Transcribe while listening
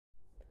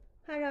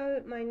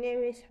Hello, my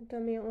name is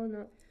Hatomi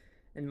Ono.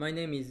 And my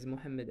name is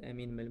Mohammed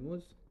Amin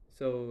Malmouz.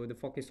 So, the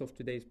focus of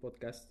today's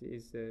podcast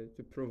is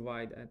to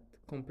provide a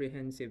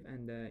comprehensive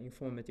and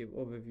informative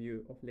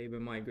overview of labor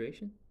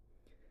migration.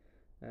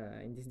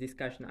 In this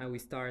discussion, I will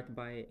start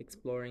by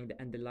exploring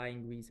the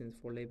underlying reasons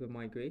for labor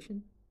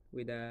migration,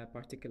 with a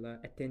particular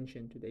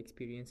attention to the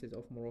experiences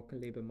of Moroccan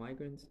labor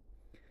migrants.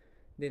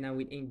 Then I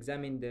will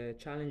examine the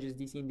challenges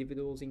these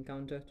individuals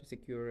encounter to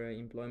secure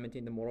employment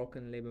in the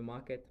Moroccan labor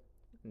market.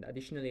 And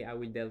additionally, I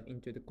will delve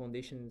into the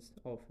conditions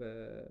of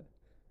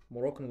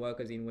Moroccan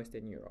workers in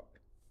Western Europe.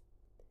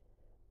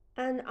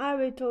 And I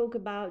will talk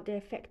about the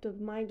effect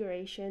of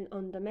migration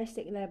on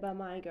domestic labor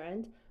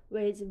migrants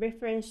with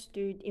reference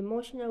to the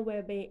emotional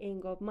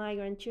well-being of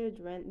migrant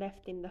children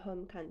left in the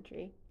home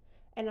country.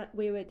 And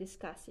we will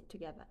discuss it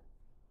together.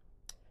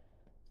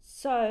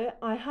 So,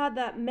 I heard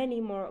that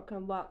many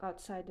Moroccan work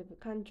outside of the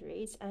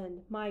countries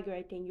and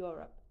migrate in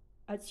Europe.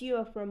 As you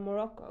are from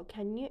Morocco,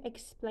 can you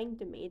explain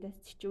to me the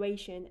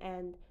situation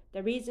and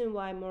the reason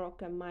why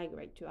Moroccan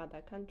migrate to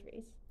other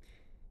countries?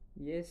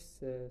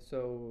 Yes,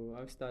 so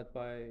I'll start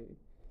by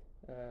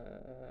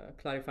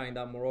clarifying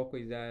that Morocco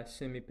is a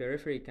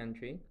semi-periphery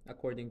country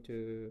according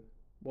to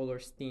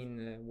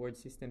Wallerstein word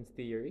systems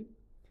theory.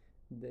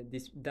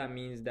 That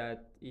means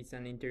that it's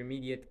an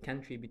intermediate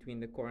country between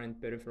the core and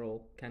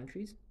peripheral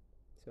countries.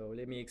 So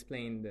let me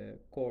explain the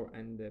core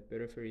and the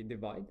periphery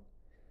divide.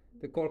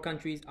 The core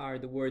countries are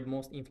the world's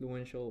most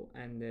influential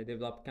and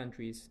developed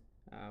countries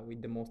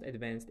with the most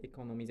advanced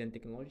economies and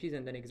technologies,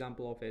 and an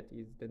example of it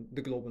is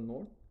the global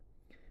north.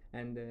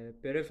 And the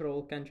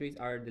peripheral countries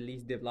are the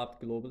least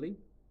developed globally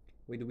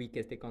with the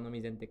weakest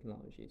economies and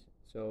technologies.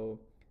 So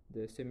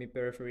the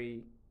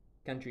semi-periphery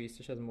countries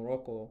such as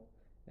Morocco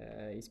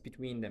is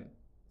between them.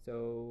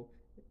 So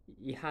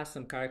it has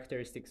some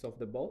characteristics of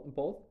the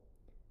both.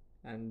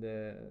 And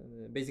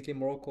basically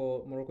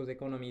Morocco's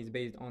economy is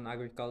based on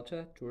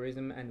agriculture,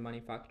 tourism, and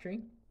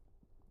manufacturing,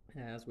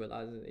 as well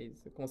as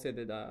is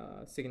considered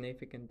a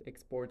significant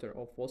exporter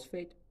of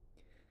phosphate.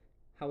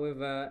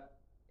 However,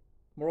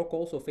 Morocco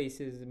also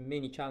faces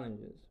many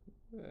challenges,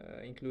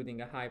 including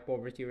a high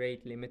poverty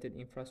rate, limited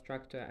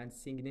infrastructure, and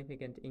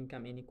significant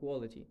income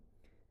inequality.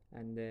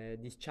 And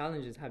these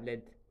challenges have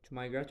led to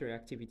migratory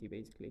activity,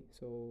 basically.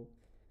 So,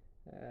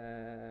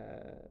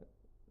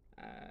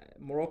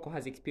 Morocco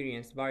has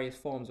experienced various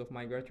forms of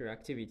migratory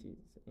activities,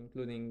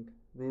 including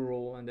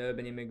rural and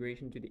urban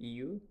immigration to the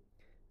EU,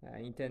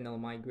 internal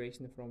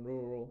migration from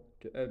rural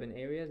to urban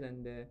areas,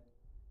 and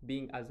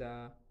being as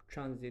a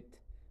transit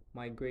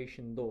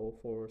migration door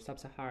for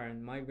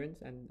sub-Saharan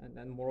migrants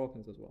and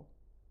Moroccans as well.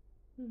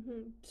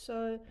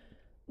 So,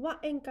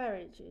 what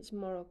encourages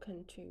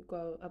Moroccan to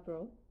go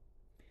abroad?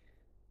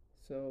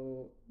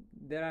 So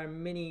there are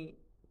many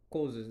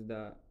causes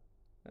that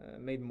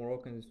made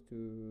Moroccans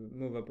to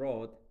move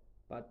abroad,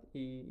 but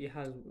the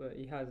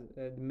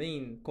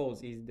main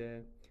cause is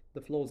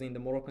the flaws in the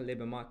Moroccan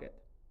labor market.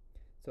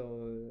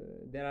 So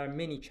there are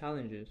many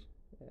challenges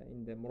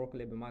in the Moroccan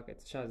labor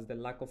market, such as the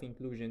lack of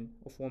inclusion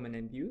of women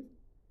and youth.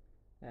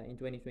 In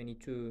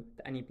 2022,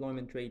 the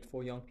unemployment rate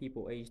for young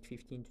people aged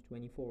 15 to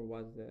 24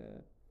 was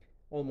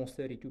almost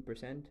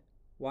 32%,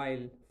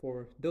 while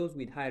for those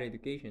with higher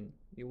education,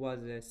 it was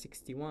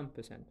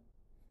 61%.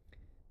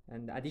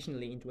 And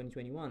additionally, in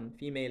 2021,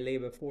 female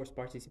labor force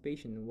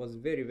participation was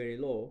very, very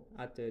low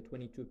at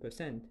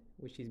 22%,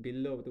 which is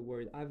below the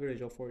world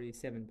average of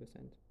 47%.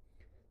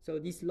 So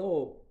this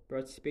low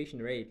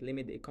participation rate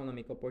limit the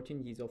economic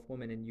opportunities of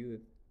women and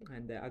youth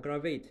and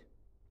aggravate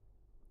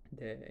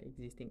the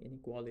existing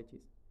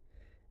inequalities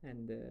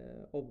and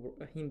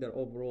hinder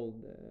overall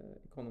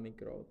the economic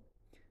growth.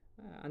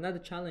 Another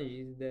challenge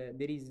is there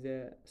is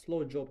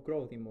slow job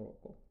growth in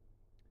Morocco,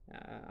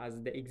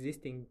 as the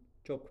existing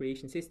job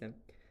creation system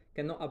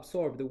cannot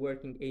absorb the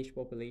working age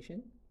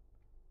population,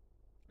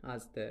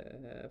 as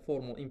the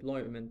formal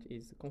employment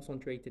is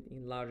concentrated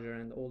in larger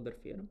and older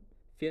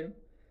firm.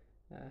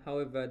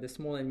 However, the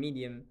small and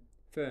medium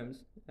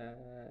firms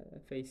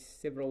face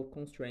several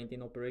constraints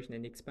in operation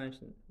and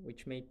expansion,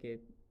 which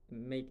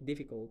make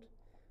difficult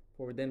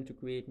for them to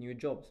create new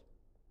jobs.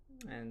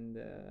 And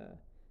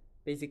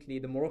basically,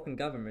 the Moroccan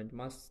government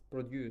must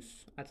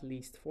produce at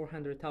least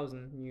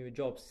 400,000 new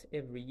jobs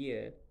every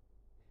year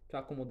to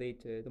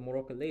accommodate the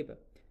Moroccan labor.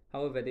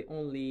 However, they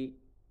only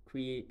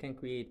can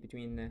create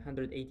between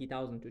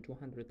 180,000 to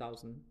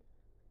 200,000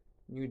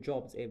 new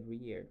jobs every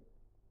year.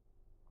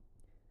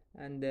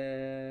 And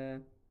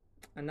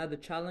another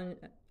challenge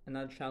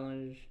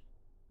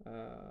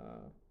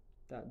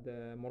that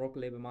the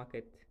Moroccan labor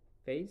market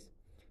face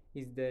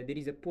is there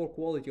is a poor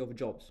quality of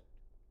jobs.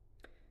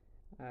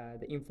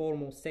 The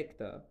informal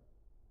sector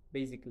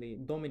basically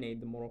dominate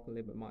the Moroccan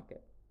labor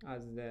market,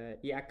 as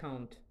it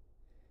account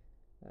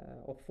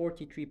of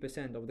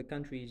 43% of the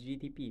country's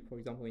GDP, for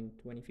example, in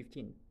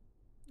 2015.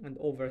 And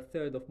over a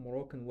third of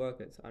Moroccan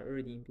workers are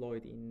already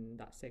employed in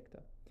that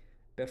sector,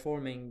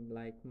 performing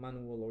like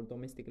manual or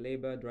domestic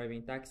labor,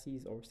 driving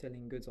taxis, or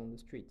selling goods on the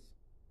streets.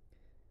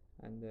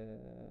 And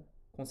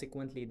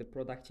consequently, the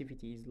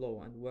productivity is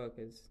low, and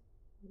workers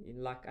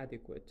lack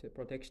adequate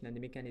protection and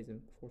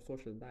mechanism for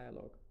social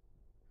dialogue.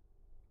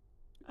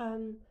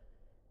 Um,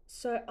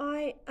 so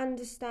I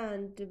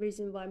understand the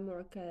reason why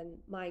Moroccan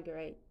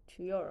migrate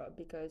to Europe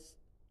because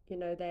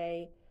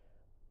they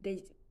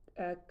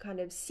kind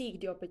of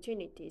seek the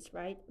opportunities,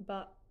 right?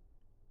 But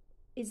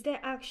is there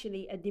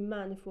actually a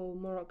demand for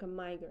Moroccan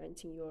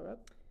migrants in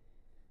Europe?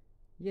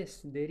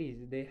 Yes, there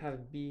is. They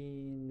have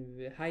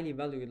been highly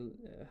valued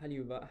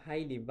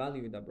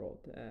abroad,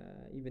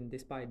 even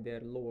despite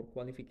their lower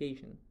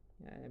qualification.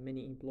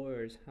 Many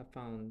employers have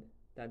found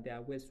that they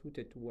are well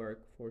suited to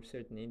work for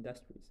certain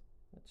industries,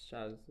 such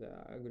as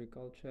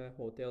agriculture,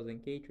 hotels,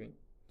 and catering.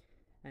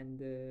 And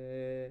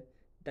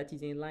that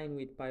is in line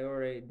with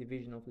prior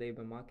division of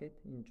labor market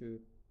into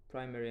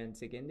primary and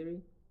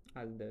secondary,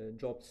 as the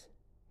jobs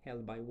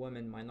held by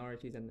women,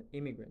 minorities, and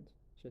immigrants,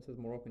 such as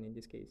Moroccan in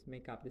this case,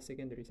 make up the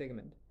secondary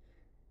segment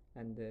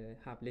and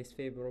have less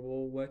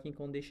favorable working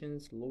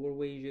conditions, lower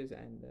wages,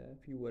 and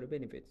fewer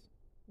benefits.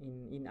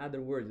 In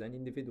other words, an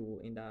individual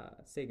in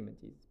that segment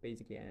is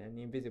basically an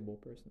invisible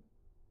person.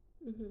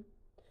 Hmm.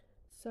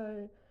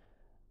 So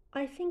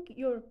I think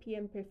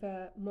Europeans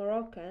prefer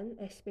Moroccan,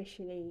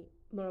 especially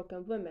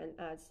Moroccan women,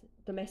 as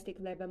domestic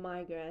labor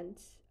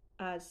migrants,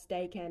 as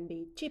they can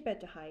be cheaper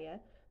to hire,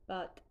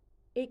 but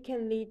it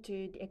can lead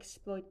to the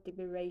exploitative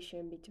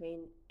relation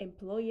between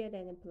employer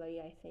and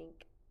employee, I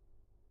think.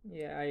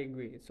 Yeah, I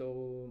agree.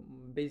 So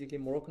basically,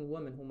 Moroccan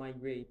women who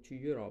migrate to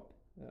Europe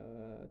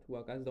to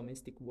work as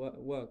domestic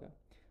worker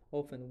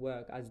often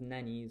work as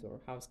nannies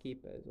or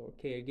housekeepers or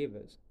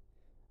caregivers,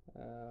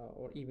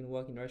 or even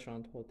work in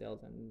restaurant,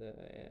 hotels, and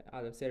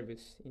other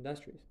service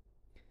industries.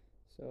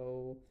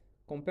 So,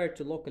 compared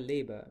to local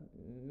labor,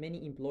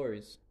 many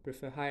employers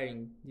prefer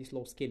hiring this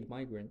low skilled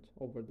migrant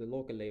over the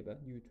local labor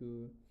due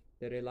to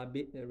the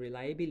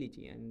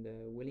reliability and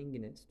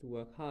willingness to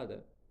work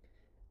harder.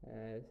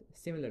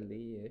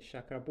 Similarly,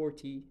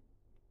 Chakraborty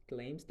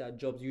claims that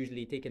jobs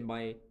usually taken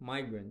by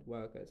migrant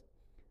workers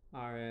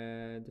are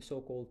the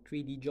so called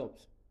 3D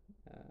jobs,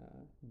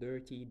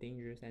 dirty,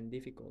 dangerous, and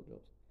difficult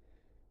jobs,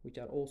 which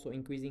are also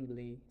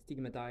increasingly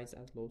stigmatized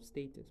as low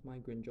status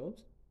migrant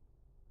jobs.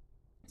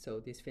 So,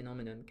 this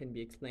phenomenon can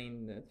be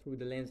explained through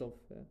the lens of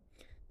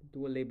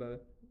dual labor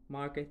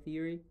market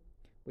theory,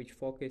 which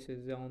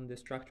focuses on the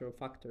structural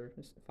factors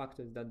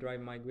that drive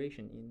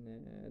migration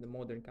in the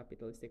modern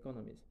capitalist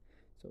economies.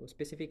 So,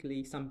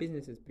 specifically, some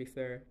businesses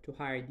prefer to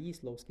hire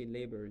these low skilled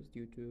laborers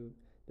due to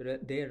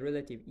their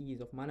relative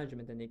ease of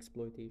management and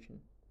exploitation.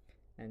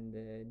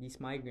 And these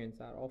migrants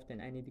are often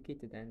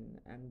uneducated and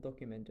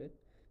undocumented,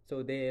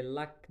 so they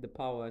lack the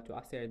power to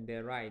assert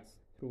their rights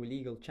through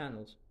legal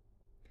channels.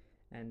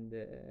 And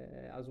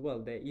as well,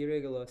 the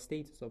irregular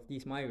status of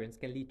these migrants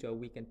can lead to a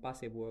weakened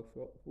passive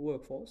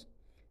workforce,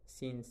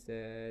 since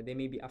they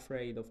may be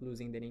afraid of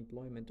losing their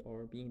employment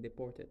or being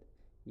deported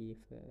if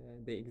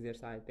they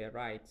exercise their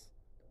rights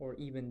or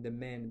even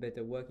demand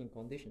better working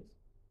conditions.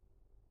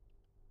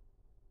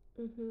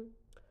 Hmm.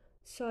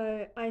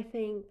 So I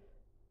think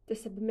the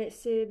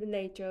submissive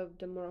nature of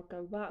the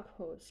Moroccan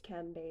workforce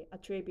can be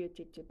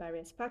attributed to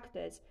various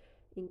factors,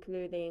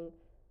 including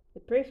the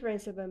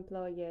preference of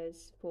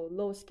employers for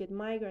low skilled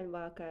migrant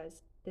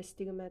workers, the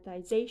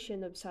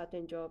stigmatization of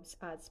certain jobs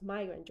as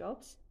migrant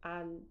jobs,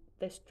 and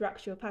the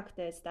structural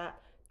factors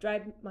that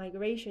drive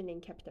migration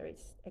in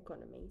capitalist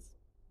economies.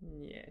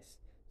 Yes.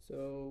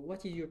 So,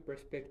 what is your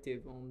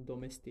perspective on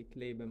domestic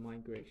labor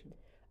migration?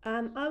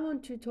 I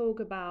want to talk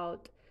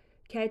about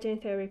catering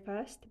theory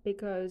first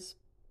because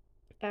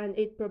and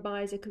it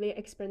provides a clear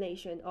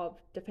explanation of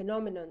the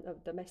phenomenon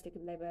of domestic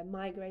labor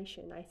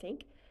migration, I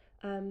think.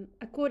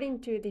 According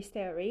to this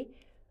theory,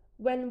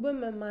 when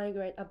women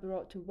migrate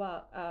abroad to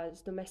work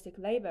as domestic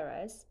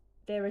laborers,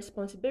 their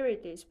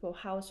responsibilities for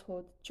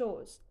household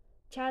chores,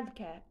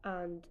 childcare,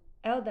 and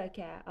elder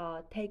care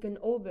are taken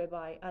over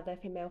by other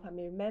female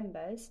family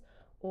members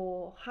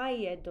or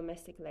hired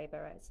domestic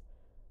laborers.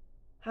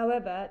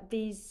 However,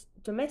 these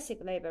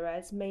domestic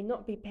laborers may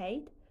not be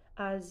paid,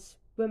 as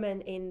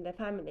women in the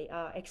family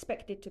are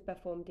expected to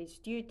perform these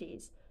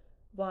duties,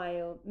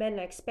 while men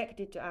are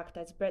expected to act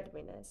as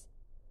breadwinners.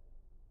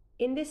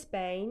 In this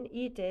vein,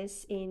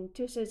 ETIS in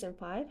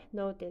 2005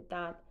 noted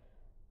that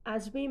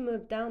as we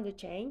move down the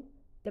chain,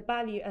 the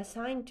value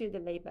assigned to the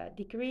labor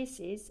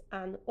decreases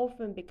and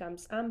often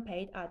becomes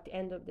unpaid at the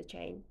end of the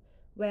chain,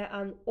 where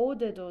an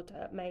older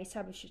daughter may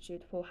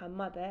substitute for her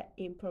mother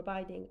in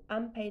providing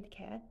unpaid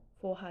care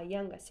for her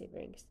younger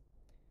siblings.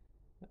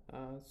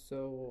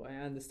 So I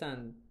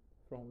understand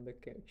from the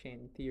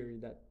chain theory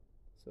that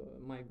so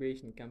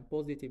migration can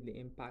positively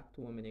impact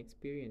women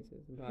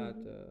experiences, but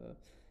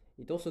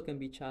it also can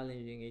be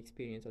challenging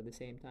experience at the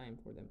same time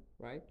for them,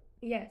 right?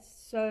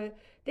 Yes, so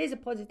there's a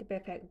positive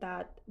effect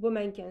that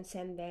women can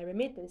send their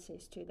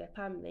remittances to their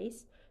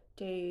families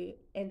to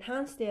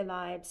enhance their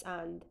lives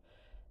and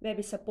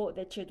maybe support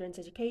their children's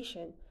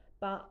education.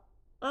 But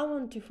I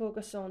want to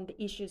focus on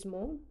the issues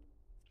more.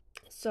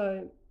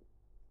 So,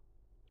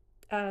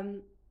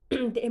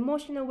 the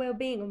emotional well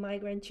being of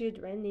migrant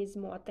children needs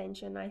more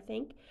attention, I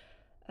think.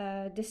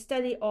 The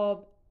study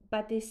of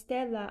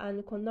Battistella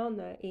and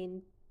Cononna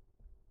in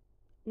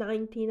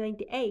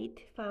 1998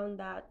 found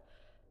that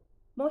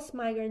most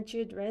migrant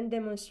children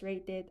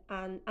demonstrated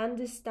an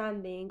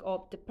understanding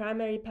of the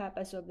primary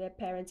purpose of their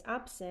parents'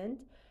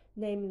 absence,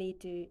 namely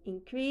to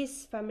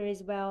increase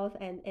families' wealth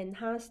and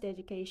enhance their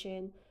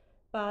education,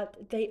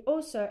 but they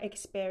also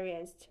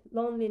experienced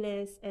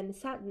loneliness and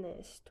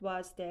sadness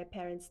towards their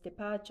parents'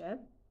 departure.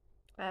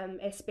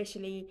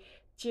 Especially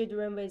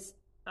children with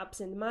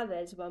absent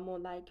mothers were more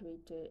likely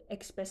to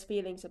express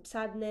feelings of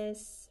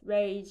sadness,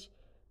 rage,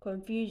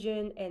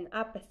 confusion, and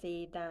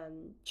apathy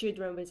than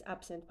children with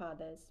absent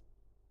fathers.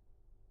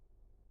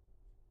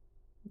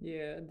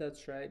 Yeah,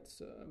 that's right.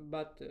 So,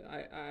 but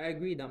I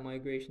agree that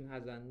migration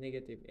has a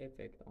negative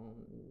effect on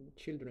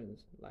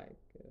children's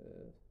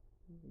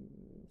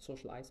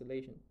social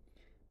isolation.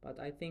 But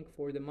I think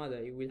for the mother,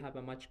 it will have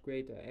a much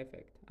greater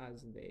effect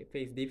as they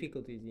face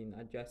difficulties in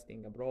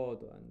adjusting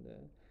abroad and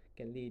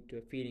can lead to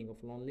a feeling of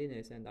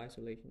loneliness and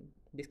isolation.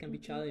 This can be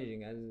Mm-hmm.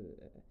 challenging as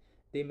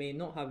they may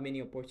not have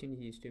many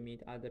opportunities to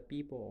meet other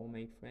people or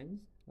make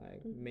friends,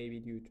 like Mm-hmm. maybe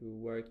due to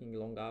working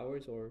long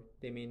hours, or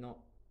they may not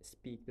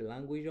speak the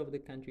language of the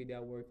country they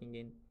are working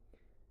in,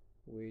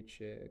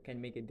 which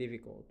can make it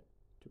difficult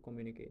to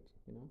communicate,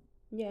 you know?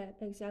 Yeah,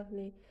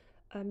 exactly.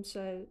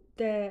 So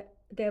their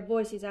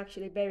voice is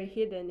actually very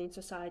hidden in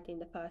society in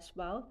the first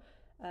world,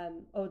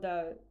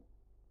 although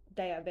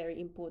they are very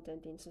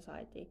important in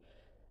society.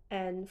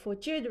 And for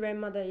children,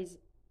 mother is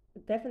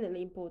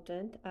definitely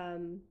important.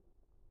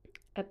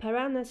 A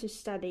Paranasus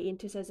study in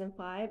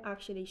 2005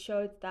 actually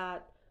showed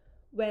that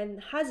when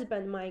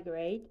husbands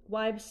migrate,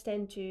 wives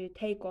tend to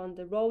take on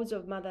the roles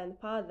of mother and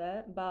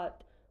father,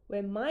 but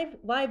when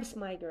wives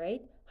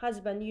migrate,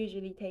 husbands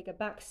usually take a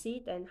back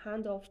seat and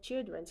hand off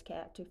children's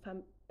care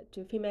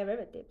to female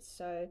relatives.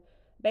 So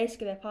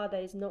basically, a father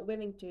is not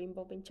willing to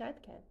involve in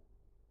childcare.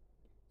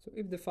 So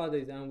if the father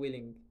is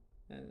unwilling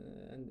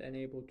and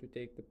unable to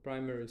take the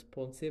primary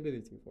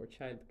responsibility for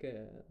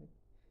childcare,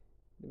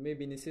 it may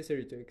be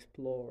necessary to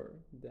explore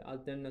the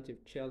alternative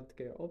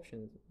childcare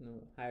options,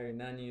 hiring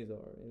nannies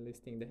or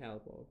enlisting the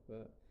help of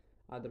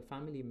other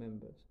family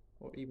members,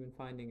 or even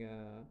finding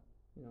a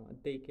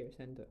daycare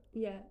center.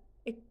 Yeah,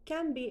 it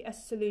can be a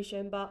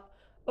solution, but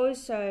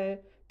also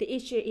the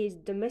issue is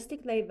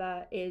domestic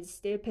labor is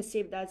still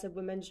perceived as a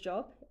woman's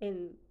job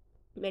in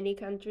many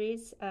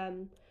countries.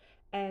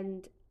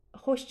 And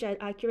Hoschad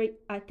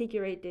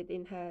articulated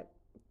in her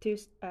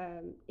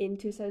in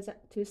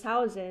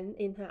 2000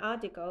 in her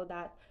article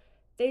that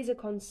there is a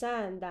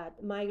concern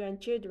that migrant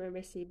children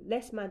receive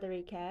less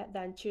motherly care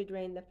than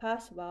children in the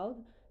first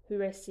world who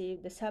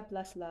receive the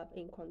surplus love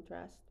in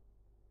contrast.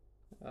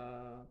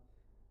 Uh,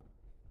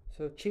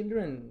 So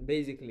children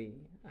basically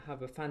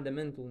have a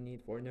fundamental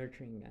need for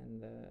nurturing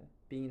and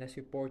being in a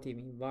supportive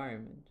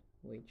environment,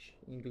 which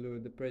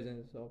include the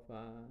presence of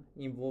an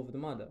involved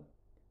mother.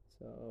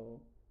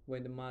 So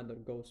when the mother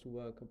goes to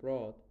work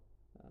abroad,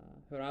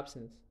 her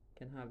absence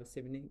can have a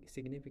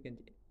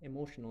significant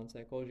emotional and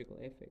psychological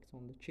effects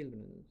on the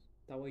children. Is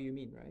that what you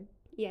mean, right?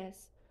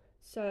 Yes.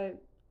 So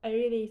I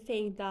really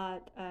think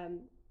that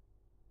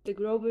the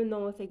global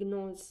north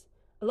ignores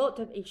a lot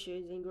of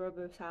issues in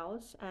global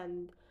south,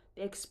 and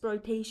the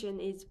exploitation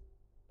is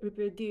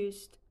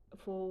reproduced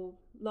for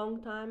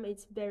long time.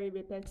 It's very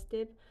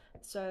repetitive.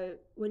 So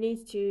we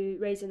need to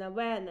raise an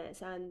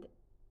awareness and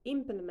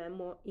implement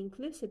more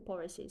inclusive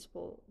policies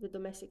for the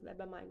domestic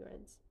labor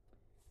migrants.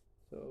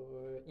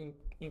 So,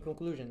 in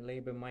conclusion,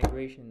 labor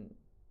migration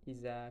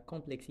is a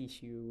complex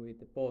issue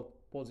with both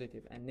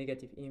positive and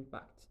negative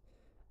impacts.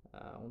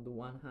 On the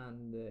one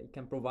hand, it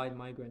can provide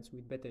migrants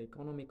with better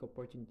economic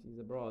opportunities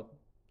abroad,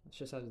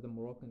 such as the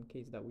Moroccan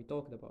case that we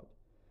talked about.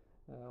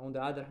 On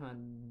the other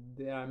hand,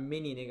 there are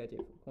many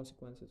negative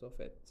consequences of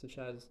it, such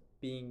as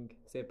being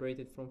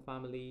separated from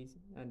families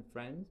and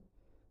friends,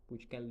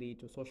 which can lead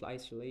to social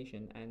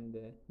isolation and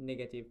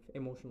negative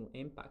emotional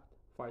impact,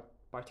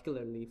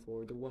 particularly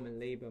for the women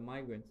labor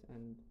migrants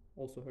and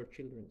also her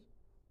children.